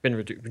been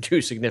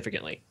reduced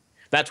significantly.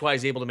 That's why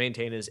he's able to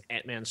maintain his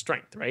Ant-Man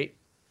strength, right?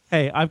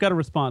 Hey, I've got a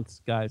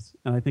response, guys,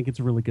 and I think it's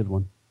a really good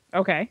one.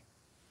 Okay.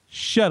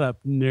 Shut up,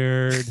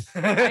 nerd.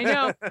 I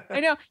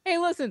know. Hey,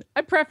 listen,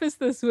 I preface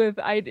this with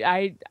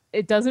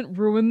it doesn't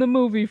ruin the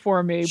movie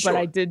for me, Sure.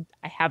 but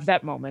I have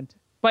that moment.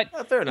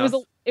 But fair enough.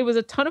 It was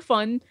a ton of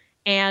fun,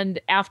 and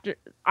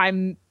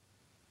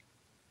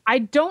I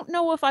don't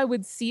know if I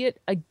would see it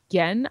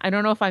again. I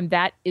don't know if I'm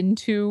that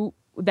into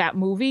that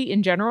movie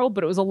in general,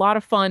 but it was a lot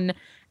of fun.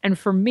 And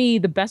for me,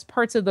 the best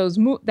parts of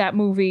that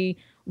movie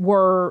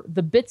were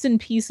the bits and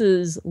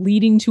pieces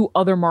leading to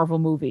other Marvel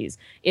movies.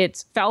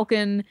 It's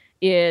Falcon.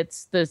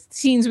 It's the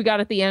scenes we got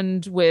at the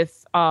end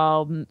with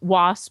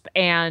Wasp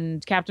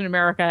and Captain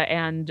America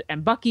and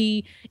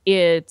Bucky.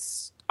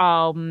 It's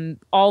all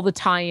the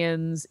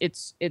tie-ins.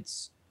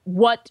 It's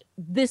what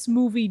this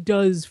movie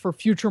does for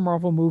future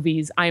Marvel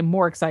movies. I am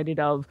more excited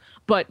of,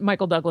 but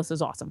Michael Douglas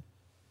is awesome.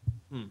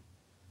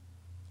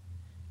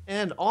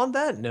 And on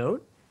that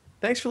note,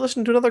 thanks for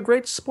listening to another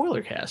great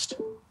SpoilerCast.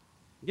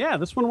 Yeah,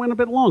 this one went a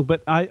bit long,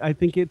 but I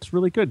think it's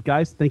really good.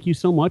 Guys, thank you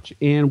so much,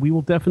 and we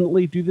will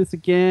definitely do this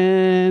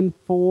again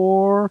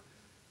for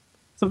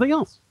something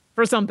else.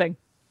 For something.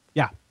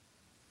 Yeah.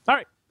 All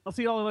right. I'll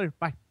see you all later.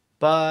 Bye.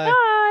 Bye.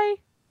 Bye.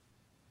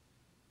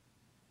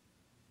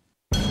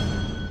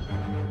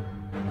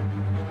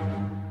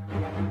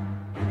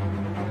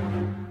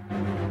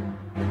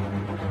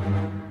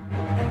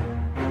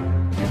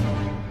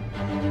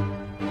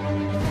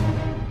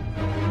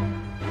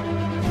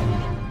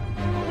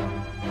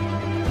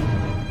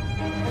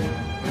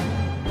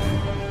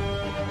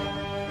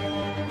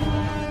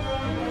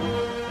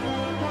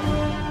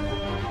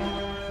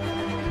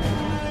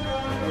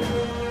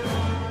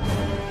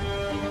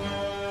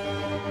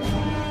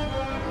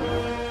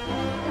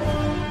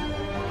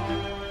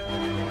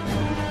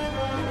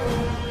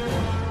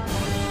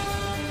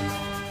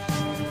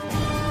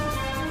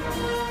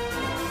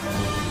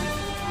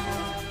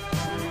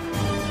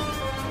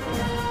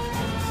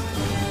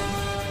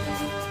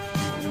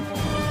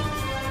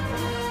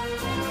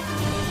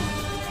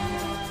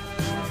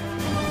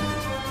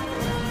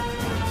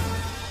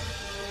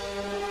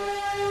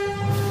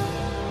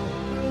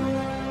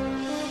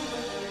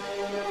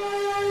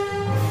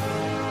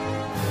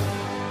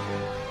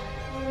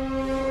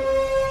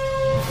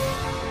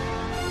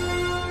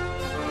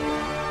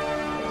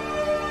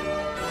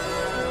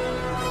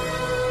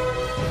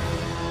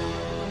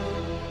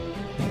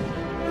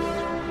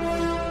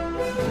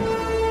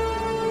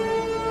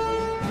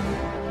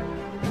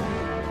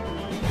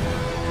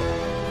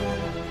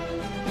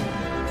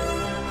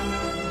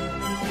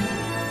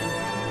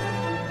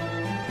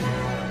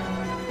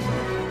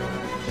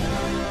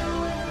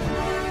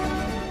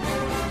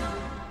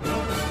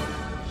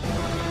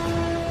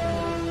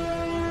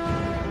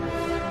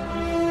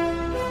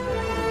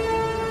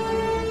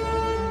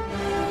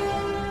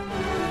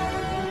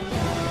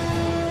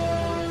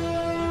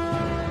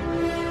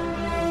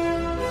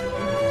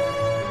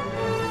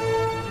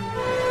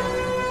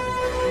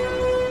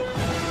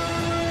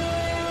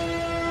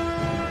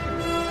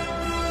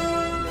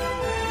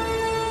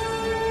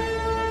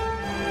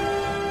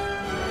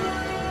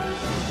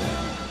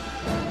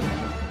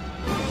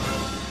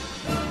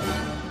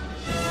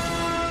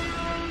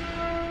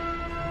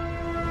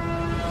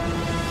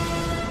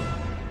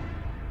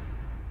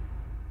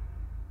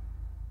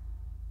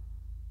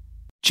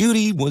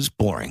 Judy was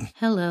boring.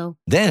 Hello.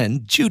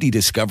 Then Judy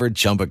discovered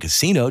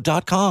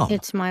ChumbaCasino.com.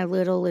 It's my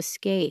little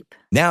escape.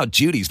 Now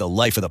Judy's the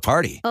life of the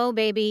party. Oh,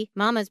 baby,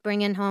 mama's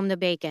bringing home the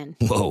bacon.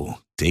 Whoa,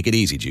 take it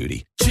easy,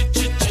 Judy.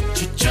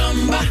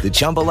 The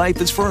Chumba life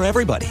is for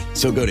everybody.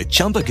 So go to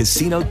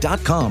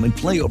ChumbaCasino.com and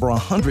play over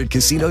 100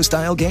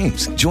 casino-style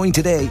games. Join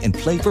today and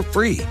play for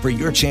free for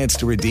your chance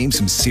to redeem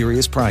some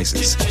serious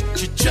prizes.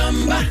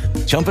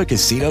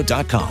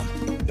 ChumbaCasino.com.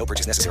 No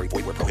purchase necessary.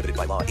 Void where prohibited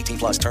by law.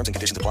 18+ terms and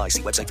conditions apply.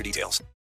 See website for details.